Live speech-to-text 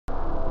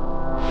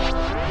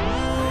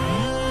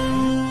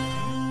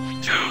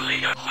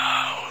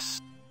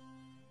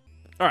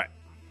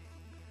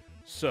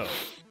So,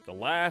 the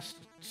last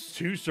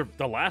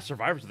the last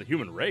survivors of the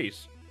human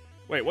race.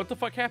 Wait, what the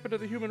fuck happened to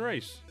the human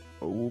race?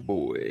 Oh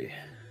boy,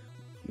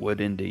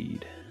 what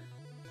indeed?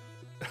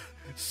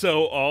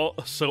 So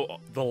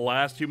the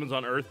last humans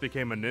on Earth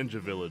became a ninja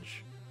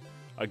village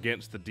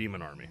against the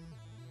demon army.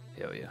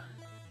 Hell yeah.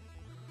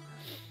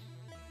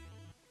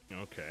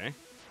 Okay.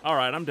 All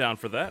right, I'm down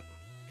for that.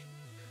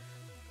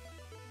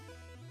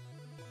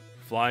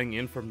 Flying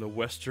in from the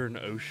Western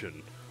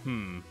Ocean.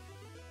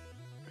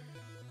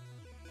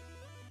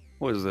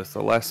 What is this?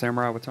 The Last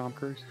Samurai with Tom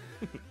Cruise?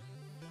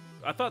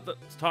 I thought that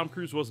Tom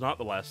Cruise was not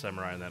the last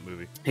samurai in that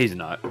movie. He's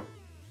not.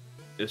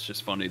 It's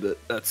just funny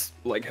that that's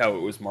like how it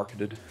was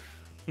marketed.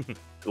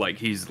 Like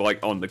he's like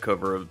on the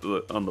cover of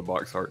on the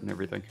box art and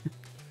everything.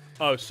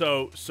 Oh,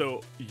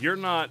 so you're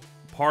not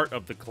part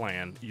of the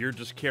clan. You're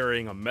just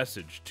carrying a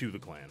message to the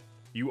clan.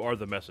 You are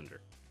the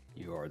messenger.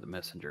 You are the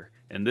messenger,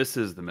 and this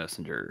is the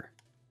messenger.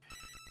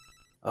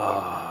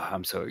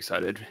 I'm so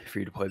excited for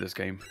you to play this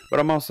game, but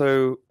I'm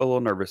also a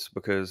little nervous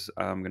because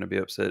I'm gonna be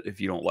upset if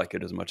you don't like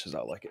it as much as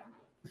I like it,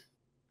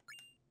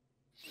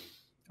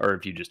 or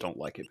if you just don't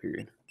like it.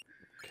 Period.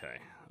 Okay,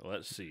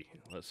 let's see.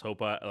 Let's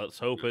hope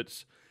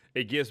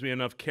it gives me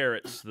enough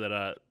carrots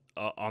that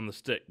on the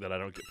stick that I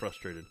don't get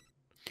frustrated.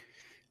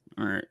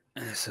 All right.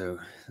 So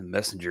the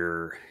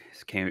Messenger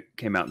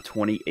came out in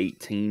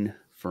 2018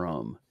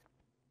 from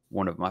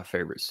one of my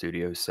favorite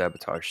studios,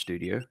 Sabotage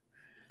Studio.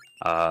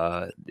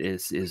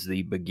 This is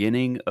the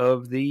beginning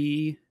of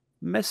the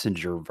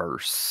Messenger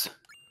verse.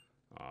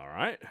 All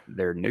right.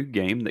 Their new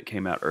game that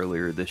came out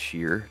earlier this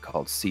year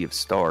called Sea of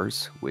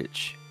Stars,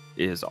 which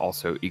is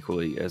also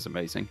equally as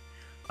amazing.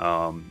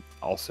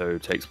 Also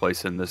takes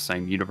place in the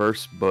same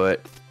universe,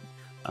 but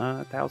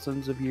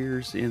thousands of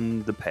years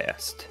in the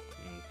past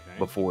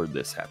before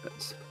this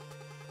happens.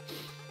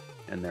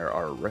 And there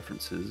are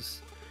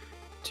references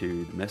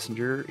to the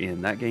Messenger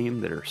in that game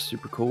that are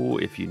super cool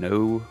if you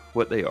know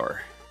what they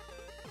are.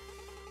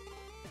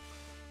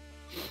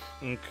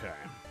 Okay.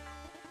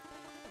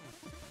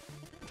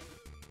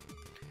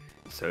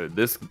 So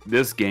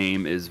this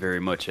game is very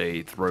much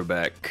a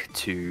throwback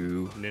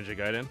to Ninja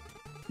Gaiden.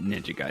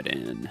 Ninja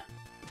Gaiden.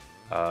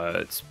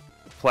 It's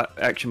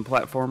action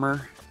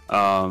platformer,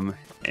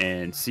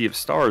 and Sea of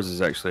Stars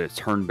is actually a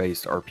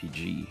turn-based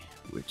RPG,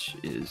 which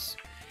is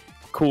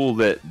cool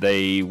that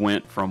they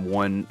went from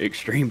one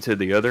extreme to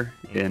the other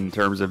in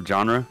terms of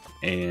genre,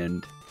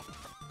 and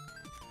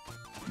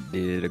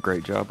did a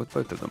great job with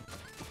both of them.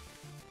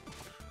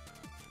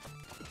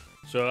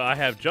 So I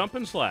have jump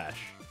and slash.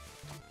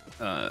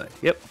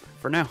 Yep,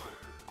 for now.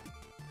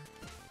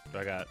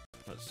 I got,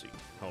 let's see,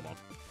 hold on.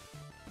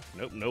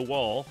 Nope, no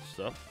wall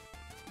stuff.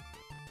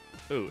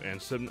 Ooh,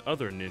 and some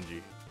other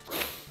ninja.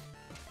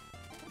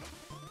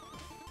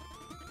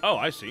 Oh,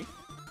 I see.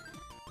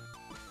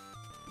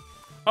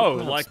 Oh,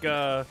 like,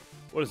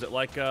 what is it,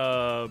 like,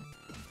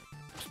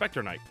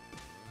 Spectre Knight.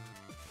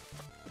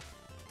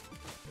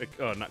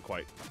 Not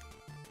quite.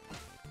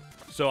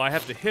 So I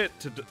have to hit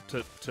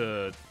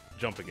to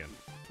jump again.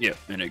 Yeah,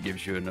 and it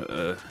gives you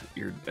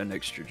an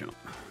extra jump.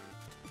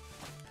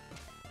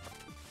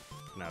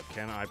 Now,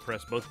 can I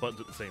press both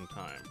buttons at the same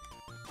time?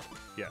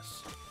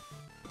 Yes.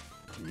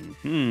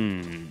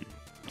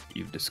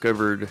 You've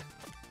discovered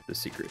the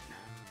secret.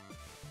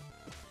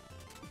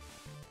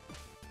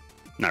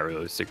 Not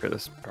really a secret.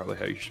 That's probably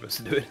how you're supposed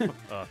to do it.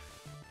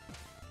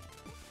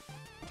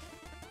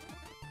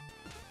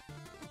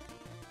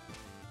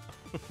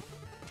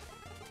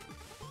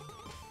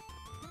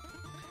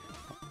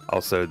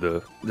 Also,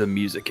 the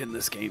music in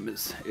this game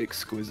is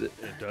exquisite.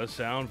 It does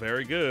sound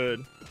very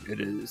good.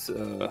 It is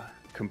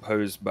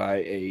composed by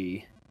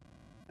a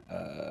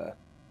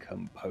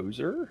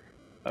composer.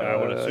 I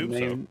would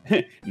assume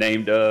so.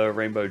 Named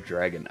Rainbow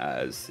Dragon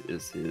Eyes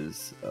is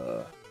his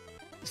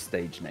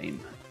stage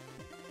name.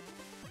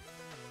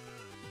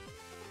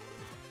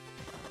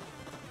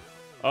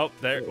 Oh,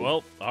 there.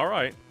 Well, all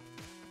right.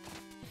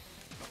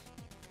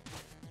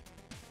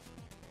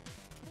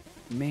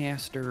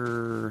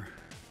 Master.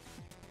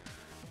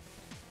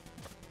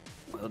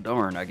 Well,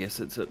 darn, I guess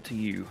it's up to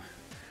you.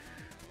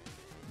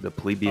 The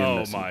plebeian. Oh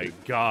messenger. my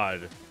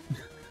god.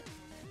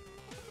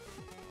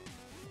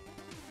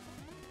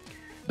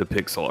 The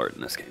pixel art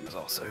in this game is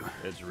also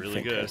It's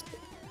really fantastic.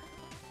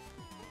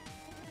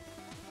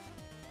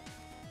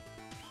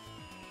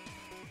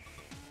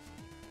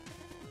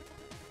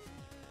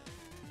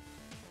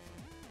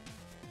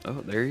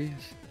 Oh, there he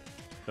is.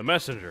 The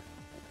messenger.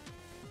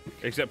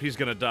 Except he's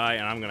gonna die,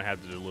 and I'm gonna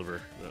have to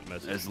deliver that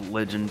message. As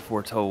legend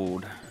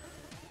foretold.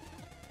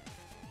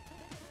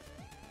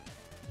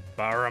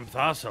 Baram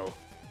Thasso.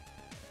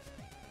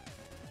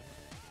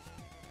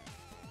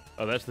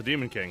 Oh, that's the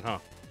Demon King, huh?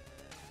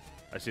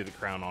 I see the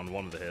crown on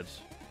one of the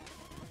heads.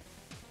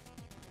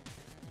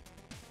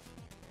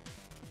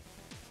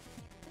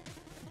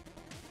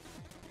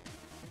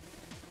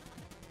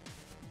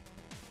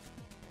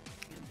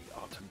 In the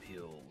autumn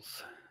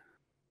hills.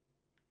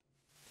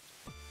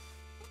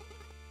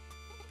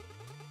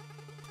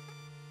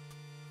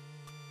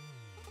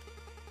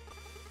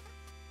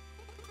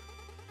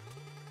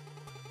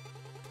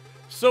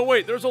 So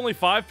wait, there's only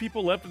 5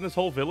 people left in this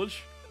whole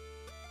village?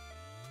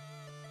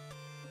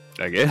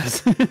 I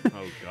guess.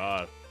 Oh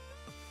god.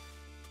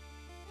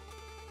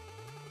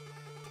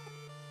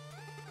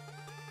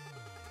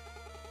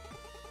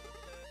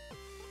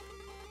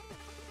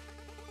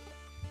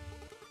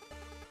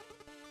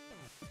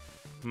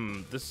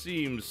 This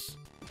seems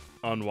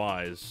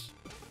unwise.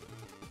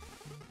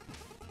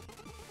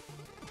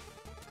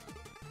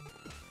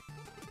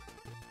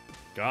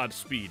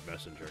 Godspeed,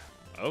 messenger.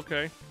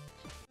 Okay.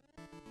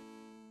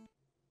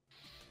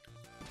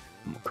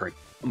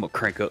 I'm gonna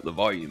crank up the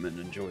volume and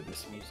enjoy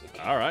this music.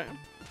 All right.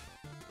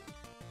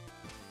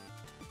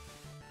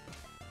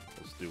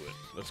 Let's do it.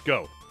 Let's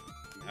go.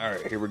 All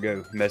right, here we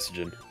go.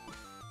 Messaging.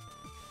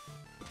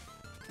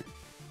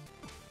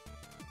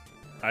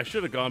 I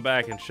should have gone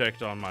back and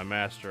checked on my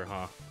master,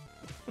 huh?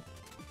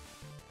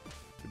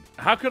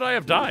 How could I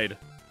have died?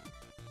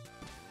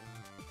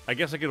 I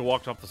guess I could have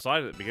walked off the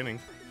side at the beginning.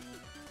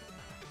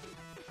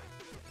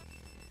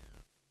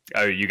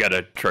 Oh, you got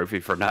a trophy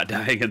for not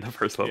dying in the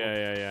first level.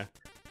 Yeah.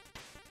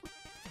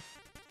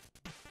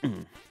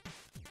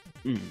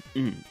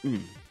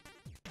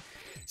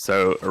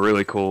 So, a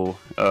really cool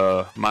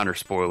minor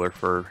spoiler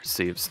for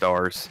Sea of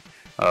Stars.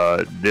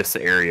 This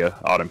area,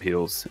 Autumn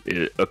Hills,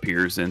 it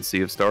appears in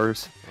Sea of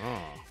Stars.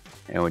 Oh.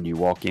 And when you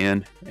walk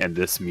in and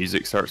this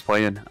music starts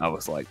playing, I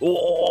was like,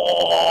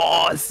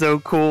 "Oh, it's so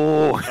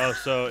cool!" Oh,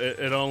 so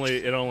it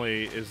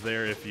only is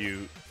there if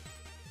you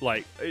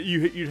like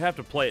you'd have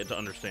to play it to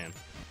understand.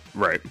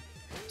 Right.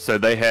 So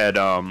they had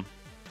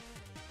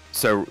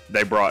so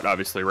they brought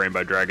obviously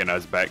Rainbow Dragon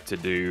Eyes back to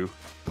do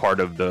part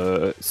of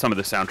some of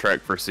the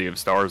soundtrack for Sea of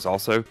Stars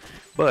also,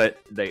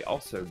 but they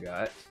also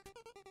got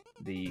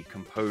the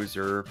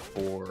composer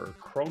for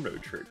Chrono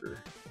Trigger.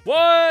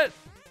 What?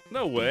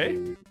 No way.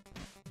 Two.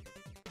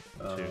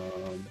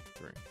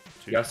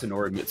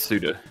 Yasunori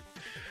Mitsuda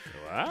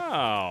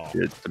Wow.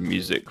 did the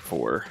music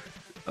for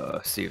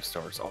Sea of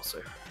Stars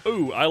also.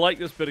 Ooh, I like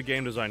this bit of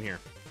game design here.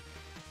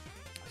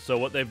 So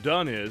what they've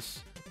done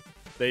is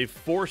they've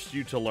forced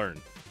you to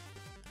learn.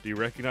 Do you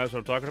recognize what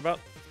I'm talking about?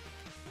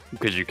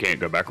 Because you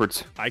can't go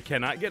backwards. I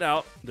cannot get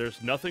out.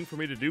 There's nothing for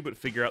me to do but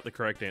figure out the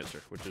correct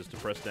answer, which is to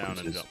press down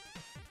and jump.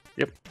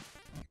 Yep.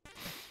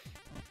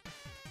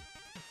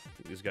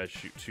 These guys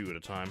shoot 2 at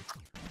a time.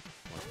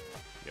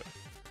 Yep.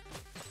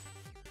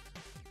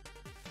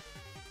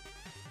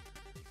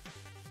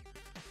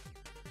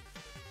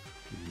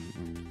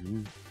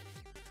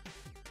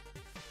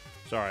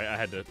 Sorry, I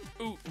had to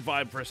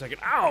vibe for a second.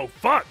 Ow,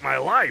 fuck my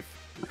life!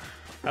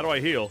 How do I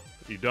heal?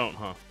 You don't,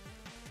 huh?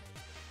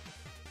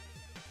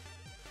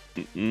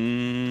 Oh,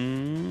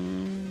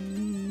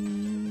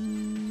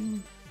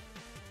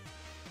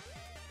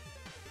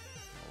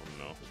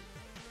 no.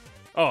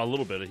 Oh, a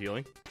little bit of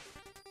healing.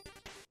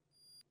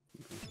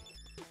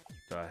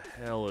 The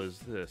hell is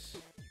this?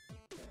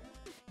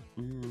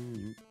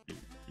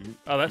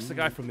 Oh, that's the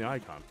guy from the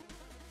icon.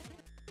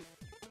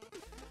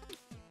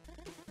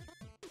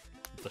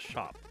 It's a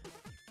shop.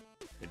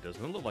 It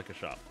doesn't look like a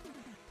shop.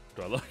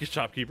 Do I look like a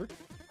shopkeeper?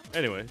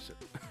 Anyways,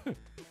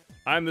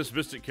 I'm this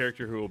mystic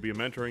character who will be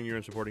mentoring you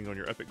and supporting you on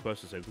your epic quest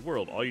to save the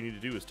world. All you need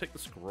to do is take the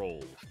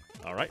scroll.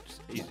 Alright,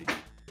 just easy.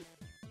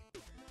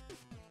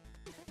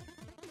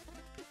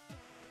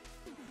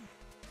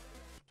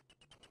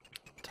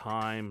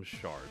 Time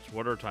shards.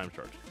 What are time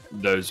shards?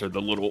 Those are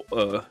the little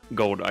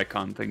gold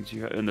icon things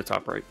you have in the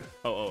top right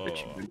that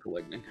you've Oh. been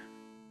collecting.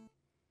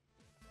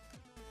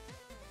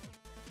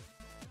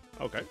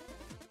 Okay.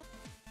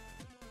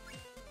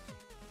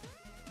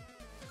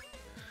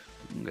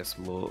 Got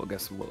some little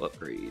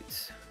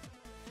upgrades.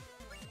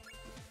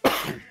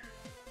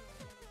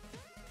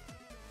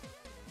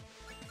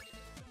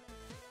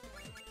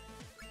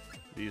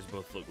 These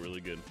both look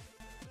really good.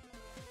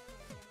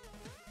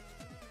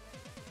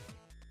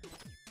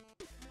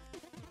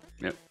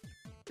 Yep.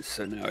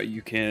 So now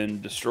you can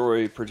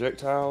destroy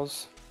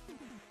projectiles,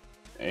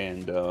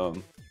 and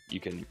you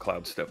can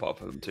cloud step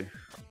off of them too.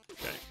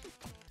 Okay.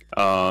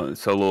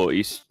 So a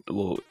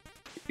little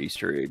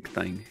Easter egg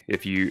thing.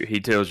 He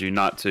tells you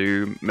not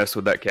to mess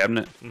with that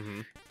cabinet.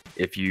 Mm-hmm.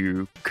 If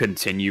you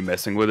continue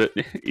messing with it,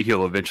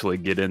 you'll eventually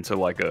get into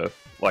probably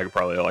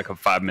a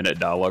 5-minute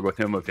dialogue with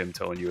him of him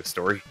telling you a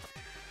story.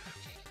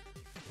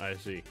 I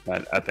see.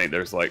 I think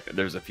there's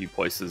a few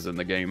places in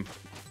the game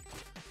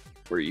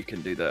where you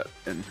can do that,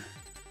 and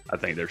I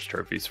think there's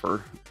trophies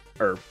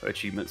or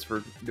achievements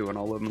for doing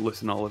all of them,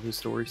 listening to all of his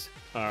stories.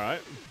 All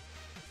right.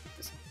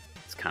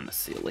 It's kind of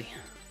silly.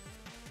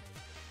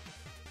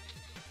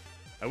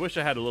 I wish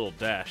I had a little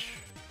dash.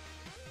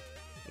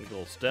 A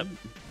little step.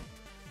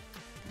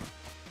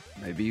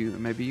 Maybe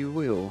you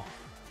will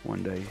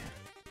one day.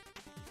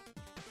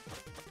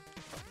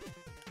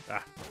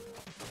 Ah.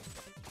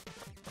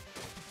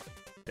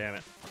 Damn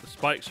it. The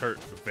spikes hurt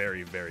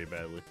very, very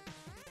badly.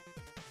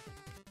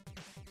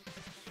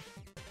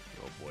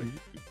 Oh boy.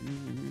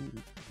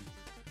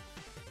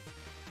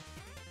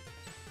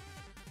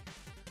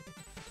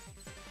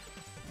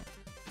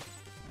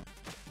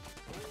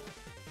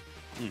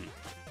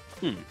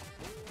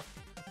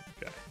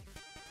 Okay.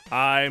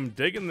 I'm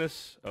digging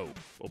this. Oh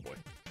boy.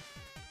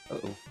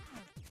 Uh-oh.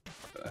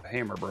 A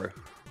hammer, bro. More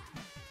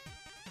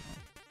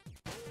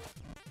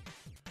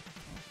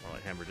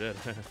like hammer dead.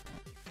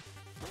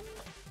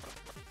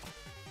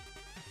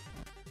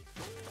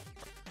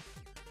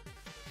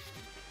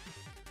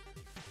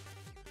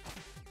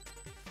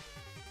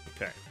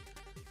 Okay.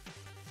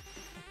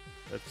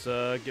 Let's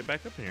get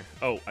back up in here.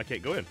 Oh, I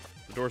can't go in.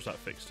 The door's not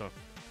fixed, huh?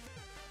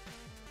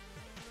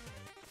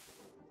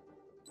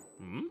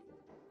 Hmm?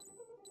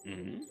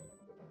 Mm-hmm.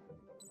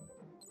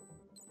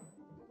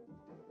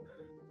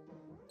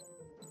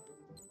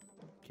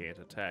 Can't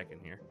attack in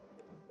here.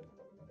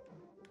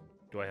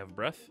 Do I have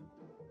breath?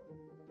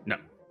 No.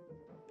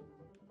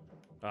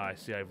 Ah, I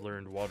see I've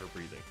learned water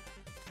breathing.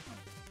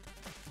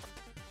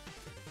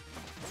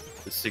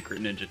 The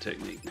secret ninja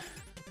technique.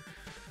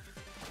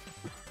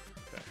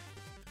 Okay.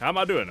 How am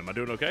I doing? Am I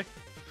doing okay?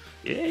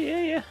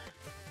 Yeah.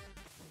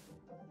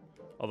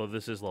 Although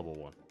this is level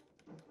 1.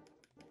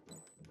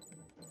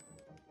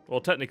 Well,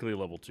 technically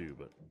level 2,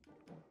 but...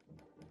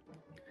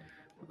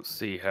 We'll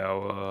see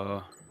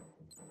how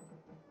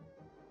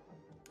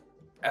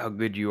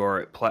good you are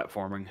at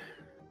platforming.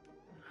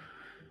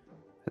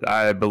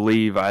 I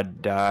believe I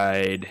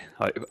died.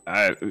 Like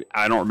I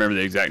don't remember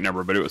the exact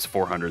number, but it was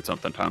 400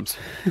 something times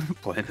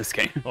playing this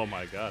game. Oh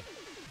my god.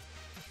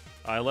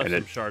 I left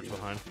And some shards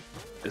behind.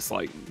 It's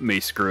like me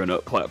screwing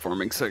up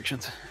platforming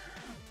sections.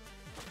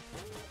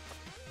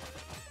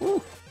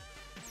 Woo.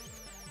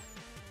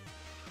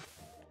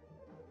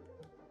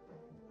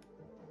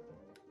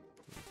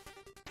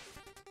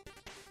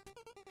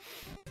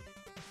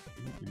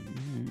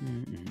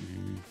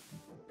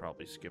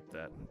 Probably skip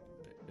that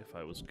if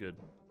I was good.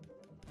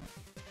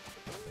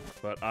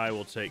 But I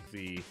will take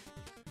the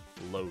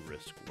low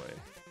risk way.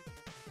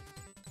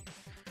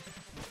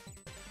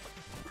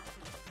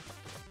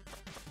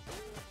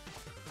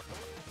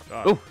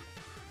 God, Oh,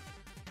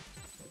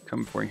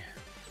 coming for you.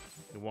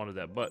 I wanted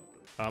that, but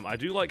I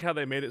do like how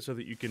they made it so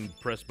that you can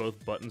press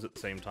both buttons at the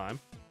same time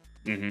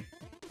Mm-hmm.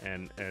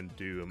 and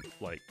do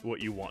like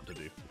what you want to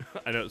do.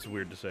 I know it's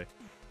weird to say.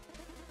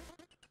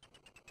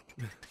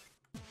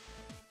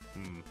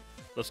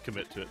 Let's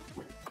commit to it.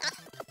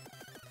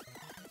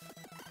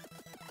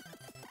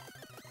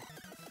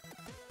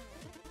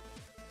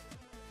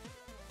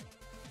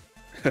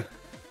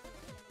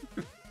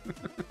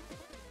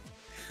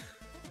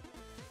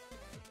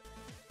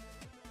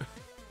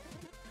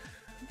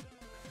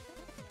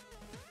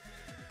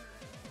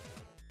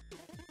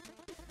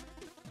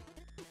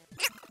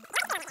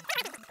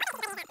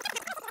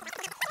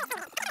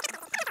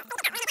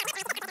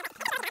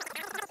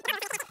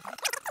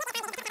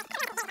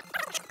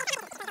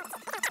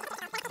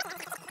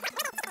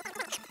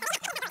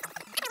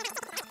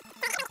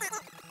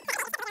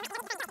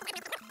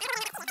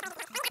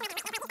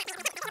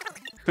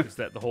 Is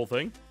that the whole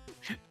thing?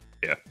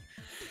 Yeah.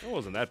 That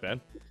wasn't that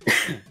bad.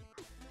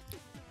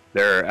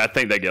 I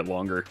think they get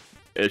longer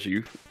as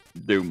you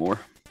do more,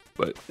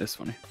 but it's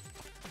funny.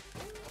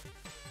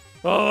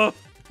 Oh!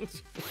 You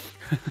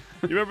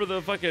remember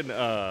the fucking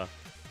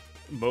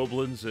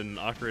Moblins in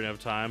Ocarina of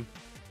Time?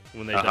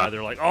 When they die,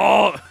 they're like,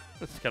 oh!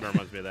 This kind of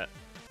reminds me of that.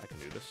 I can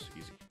do this.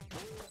 Easy.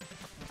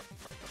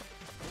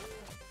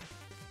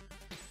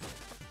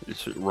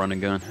 It's a run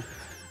and gun.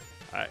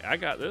 I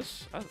got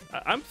this.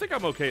 I think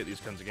I'm okay at these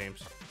kinds of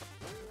games.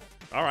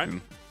 All right.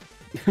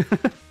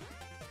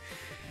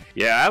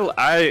 Yeah,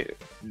 I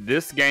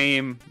this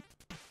game,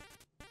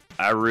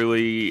 I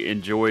really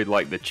enjoyed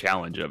like the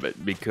challenge of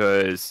it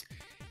because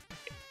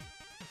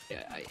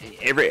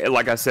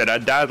like I said, I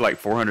died like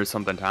 400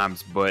 something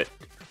times, but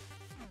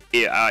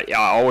I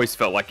always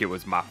felt like it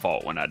was my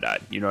fault when I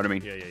died. You know what I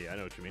mean? Yeah. I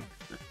know what you mean.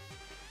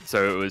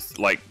 So it was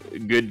like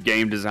good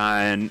game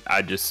design.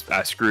 I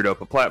screwed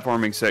up a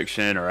platforming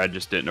section, or I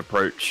just didn't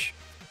approach,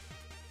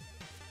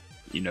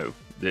 the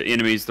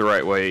enemies the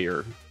right way,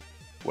 or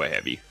what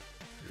have you.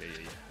 Yeah.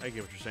 I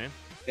get what you're saying.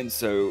 And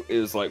so it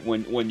was like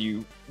when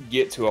you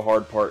get to a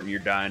hard part and you're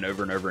dying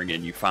over and over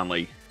again, you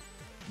finally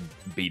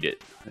beat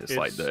it. It's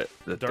like the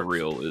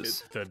thrill is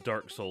it's the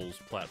Dark Souls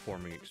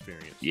platforming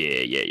experience.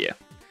 Yeah.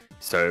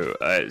 So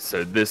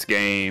this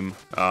game,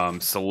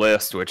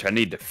 Celeste, which I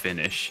need to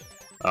finish,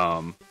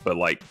 but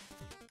like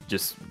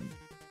just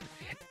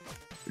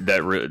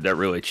that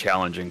really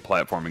challenging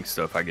platforming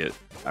stuff,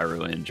 I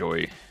really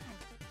enjoy.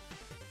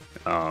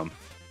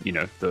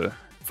 The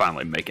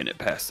finally making it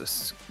past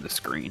the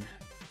screen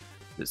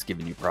that's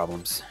giving you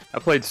problems. I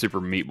played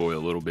Super Meat Boy a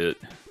little bit.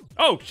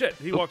 Oh shit!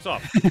 He walks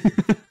off.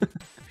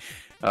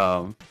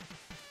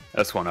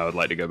 That's one I would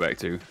like to go back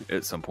to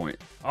at some point.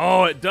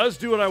 Oh, it does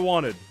do what I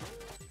wanted.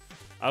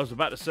 I was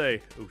about to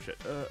say, oh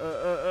shit.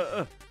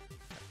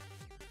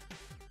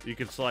 You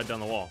can slide down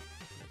the wall.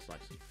 That's nice.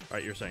 All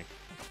right, you're saying.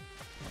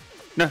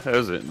 No, that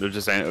was it. They're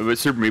just saying, but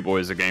Super Meat Boy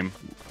is a game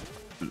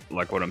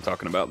like what I'm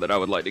talking about that I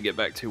would like to get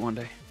back to one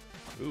day.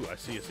 Ooh, I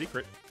see a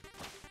secret.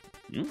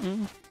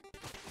 Mm-hmm.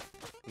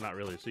 Not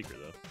really a secret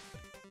though.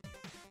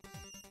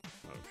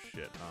 Oh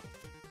shit, huh?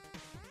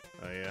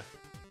 Oh yeah.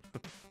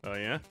 Oh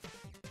yeah.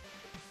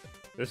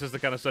 This is the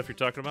kind of stuff you're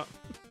talking about.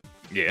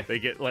 Yeah. They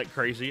get like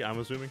crazy, I'm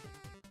assuming.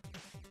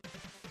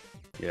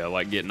 Yeah,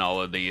 like getting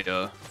all of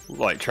the,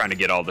 like trying to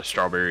get all the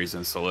strawberries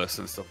and Celeste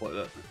and stuff like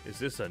that. Is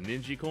this a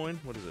ninja coin?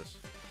 What is this?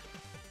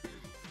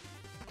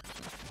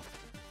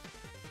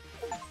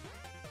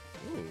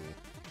 Ooh.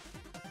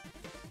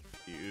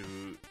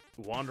 You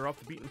wander off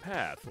the beaten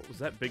path. What was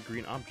that big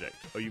green object?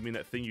 Oh, you mean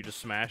that thing you just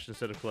smashed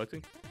instead of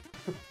collecting?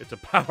 It's a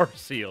power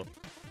seal.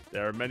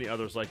 There are many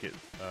others like it.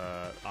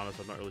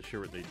 Honestly, I'm not really sure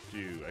what they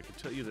do. I can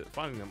tell you that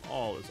finding them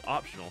all is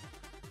optional.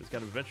 This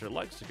kind of adventure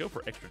likes to go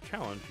for extra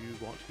challenge. You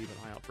want to keep an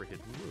eye out for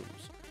hidden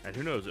rooms. And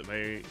who knows, it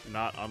may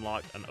not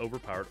unlock an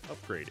overpowered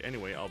upgrade.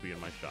 Anyway, I'll be in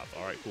my shop.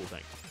 Alright, cool,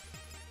 thanks.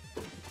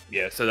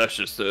 Yeah, so that's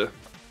just a...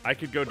 I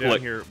could go down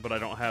here, but I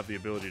don't have the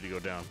ability to go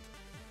down.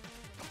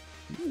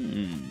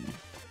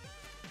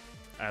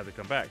 I have to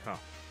come back, huh?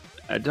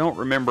 I don't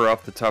remember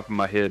off the top of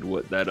my head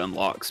what that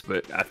unlocks,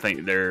 but I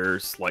think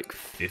there's like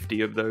 50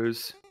 of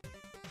those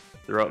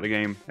throughout the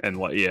game. And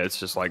like, yeah, it's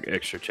just like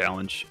extra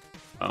challenge.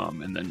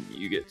 And then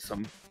you get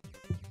some...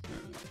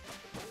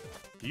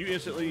 Do you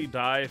instantly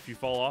die if you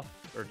fall off?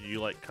 Or do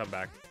you, like, come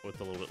back with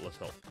a little bit less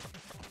health?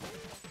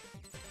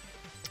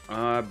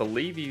 I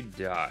believe you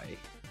die.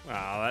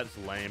 Wow, that's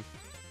lame.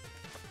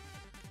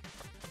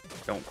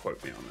 Don't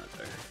quote me on that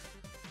there.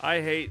 I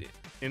hate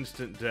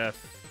instant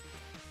death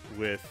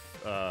with,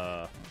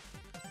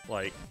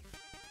 like,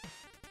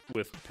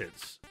 with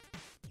pits.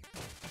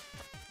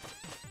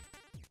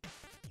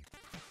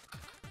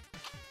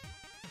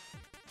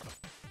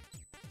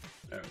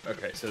 Oh,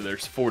 okay, so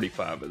there's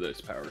 45 of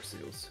those power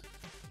seals.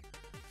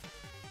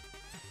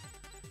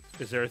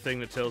 Is there a thing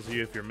that tells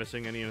you if you're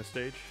missing any in a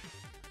stage?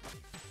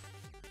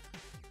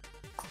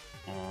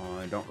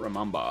 I don't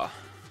remember.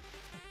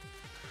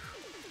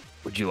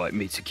 Would you like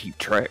me to keep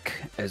track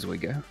as we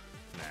go?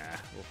 Nah.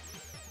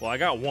 Well, I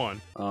got one.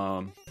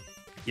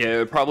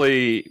 Yeah, it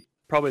probably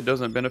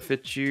doesn't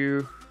benefit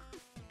you.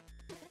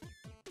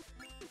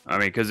 I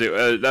mean, because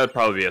that'd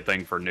probably be a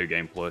thing for New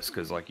Game Plus,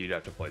 because like you'd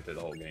have to play through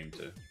the whole game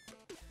to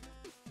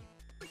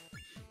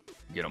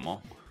get them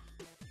all.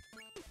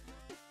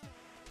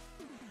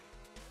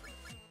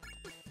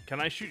 Can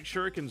I shoot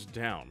shurikens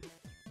down?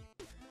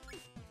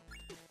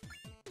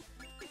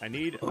 I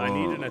need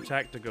an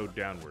attack to go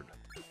downward,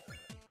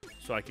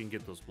 so I can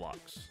get those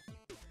blocks.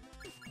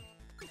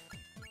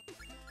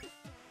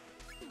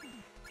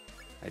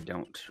 I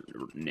don't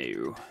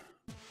know.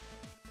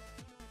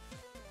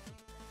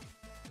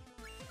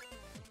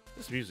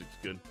 This music's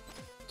good.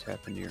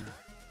 Tap in your...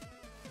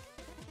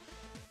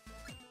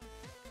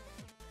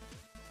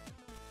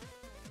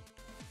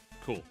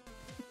 Cool.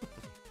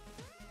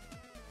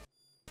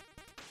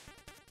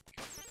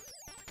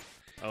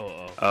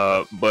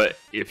 But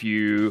if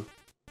you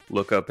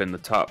look up in the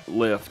top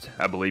left,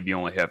 I believe you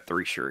only have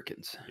 3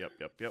 shurikens.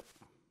 Yep.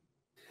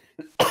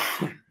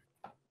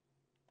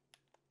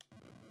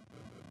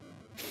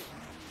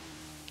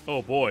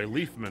 Oh boy,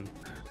 Leafman.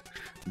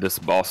 This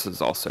boss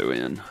is also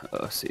in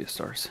Sea of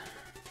Stars.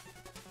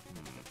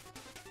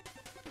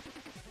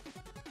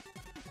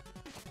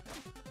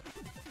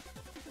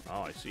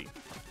 Oh, I see.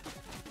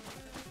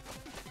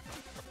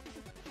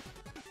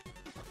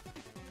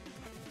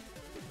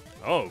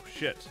 Oh,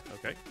 shit.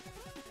 Okay.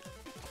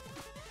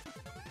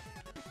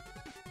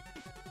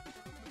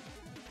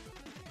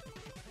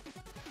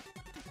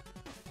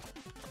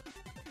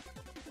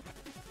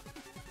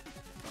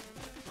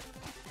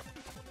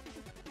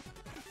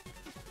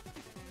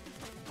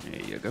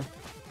 There you go.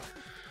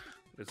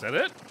 Is that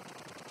it?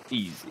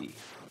 Easy.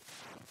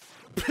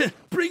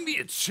 Bring me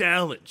a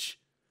challenge.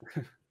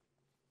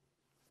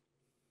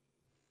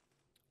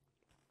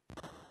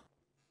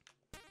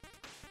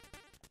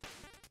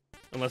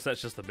 Unless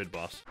that's just the mid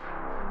boss.